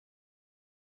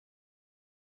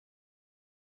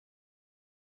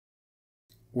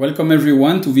Welcome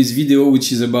everyone to this video,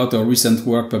 which is about our recent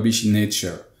work published in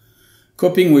Nature.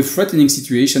 Coping with threatening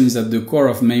situations is at the core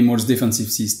of mammals' defensive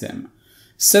system.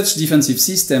 Such defensive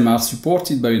systems are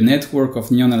supported by a network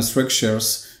of neuronal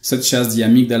structures such as the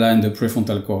amygdala and the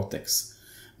prefrontal cortex.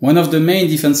 One of the main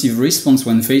defensive responses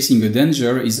when facing a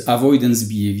danger is avoidance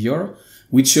behavior,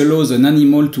 which allows an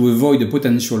animal to avoid a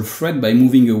potential threat by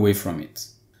moving away from it.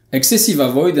 Excessive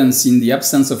avoidance in the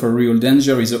absence of a real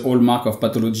danger is a hallmark of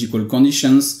pathological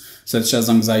conditions such as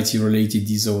anxiety-related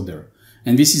disorder,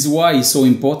 and this is why it's so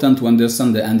important to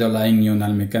understand the underlying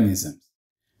neuronal mechanisms.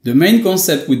 The main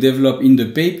concept we develop in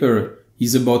the paper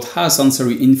is about how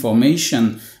sensory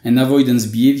information and avoidance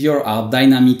behavior are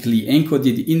dynamically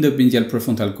encoded in the medial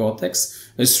prefrontal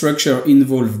cortex, a structure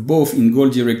involved both in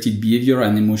goal-directed behavior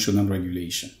and emotional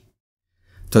regulation.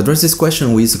 To address this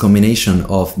question, we use a combination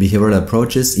of behavioral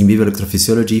approaches in vivo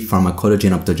electrophysiology, pharmacology,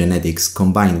 and optogenetics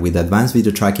combined with advanced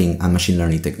video tracking and machine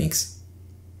learning techniques.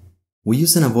 We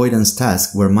use an avoidance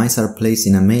task where mice are placed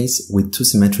in a maze with two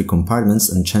symmetric compartments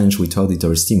and challenged with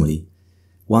auditory stimuli.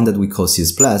 One that we call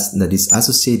CS+, that is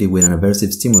associated with an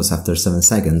aversive stimulus after 7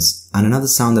 seconds, and another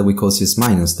sound that we call CS-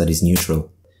 that is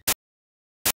neutral.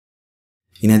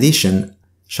 In addition,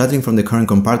 shuttling from the current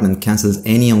compartment cancels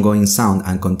any ongoing sound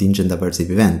and contingent aversive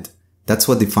event. That's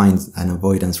what defines an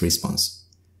avoidance response.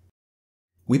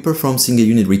 We perform single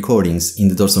unit recordings in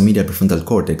the dorsomedial prefrontal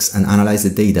cortex and analyze the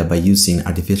data by using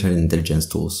artificial intelligence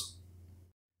tools.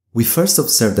 We first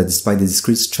observed that despite the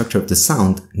discrete structure of the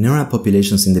sound, neural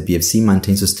populations in the PFC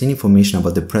maintain sustained information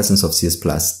about the presence of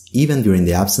CS+, even during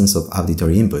the absence of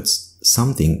auditory inputs,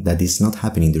 something that is not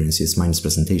happening during CS-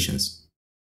 presentations.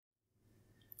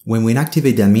 When we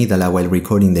inactivate the amygdala while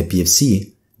recording the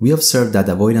PFC, we observed that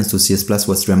avoidance to CS+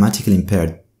 was dramatically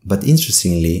impaired, but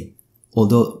interestingly,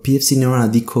 although PFC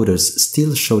neuronal decoders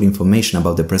still showed information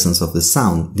about the presence of the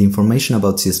sound, the information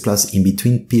about CS+ in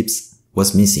between pips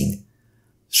was missing,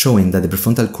 showing that the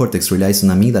prefrontal cortex relies on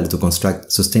amygdala to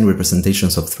construct sustained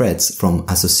representations of threats from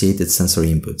associated sensory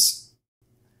inputs.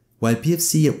 While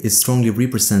PFC strongly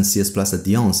represents CS+ at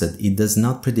the onset, it does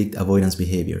not predict avoidance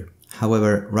behavior.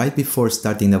 However, right before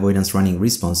starting the avoidance running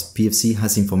response, PFC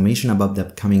has information about the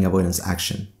upcoming avoidance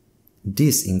action.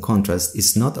 This, in contrast,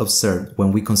 is not observed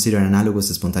when we consider analogous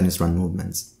spontaneous run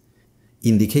movements,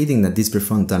 indicating that this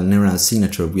prefrontal neural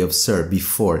signature we observe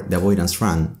before the avoidance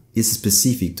run is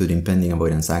specific to the impending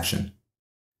avoidance action.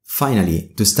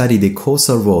 Finally, to study the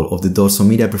causal role of the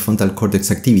dorsomedial prefrontal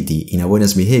cortex activity in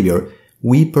avoidance behavior,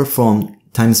 we perform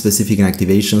time-specific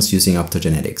inactivations using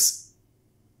optogenetics.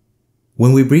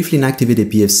 When we briefly inactivate the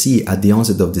PFC at the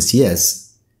onset of the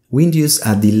CS, we induce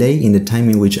a delay in the time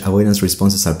in which avoidance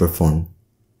responses are performed.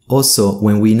 Also,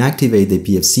 when we inactivate the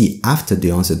PFC after the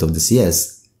onset of the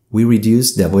CS, we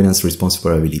reduce the avoidance response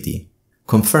probability,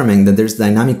 confirming that there is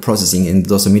dynamic processing in the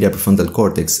dorsomedial prefrontal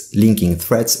cortex linking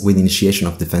threats with initiation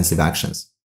of defensive actions.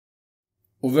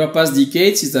 Over past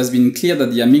decades, it has been clear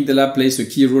that the amygdala plays a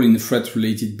key role in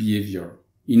threat-related behavior.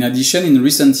 In addition, in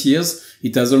recent years,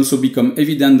 it has also become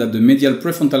evident that the medial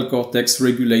prefrontal cortex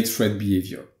regulates threat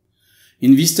behavior.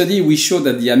 In this study, we show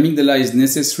that the amygdala is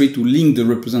necessary to link the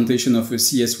representation of a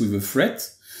CS with a threat,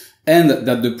 and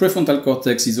that the prefrontal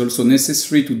cortex is also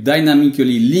necessary to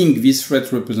dynamically link this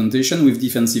threat representation with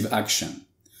defensive action.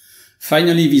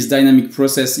 Finally, this dynamic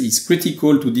process is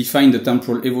critical to define the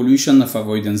temporal evolution of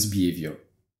avoidance behavior.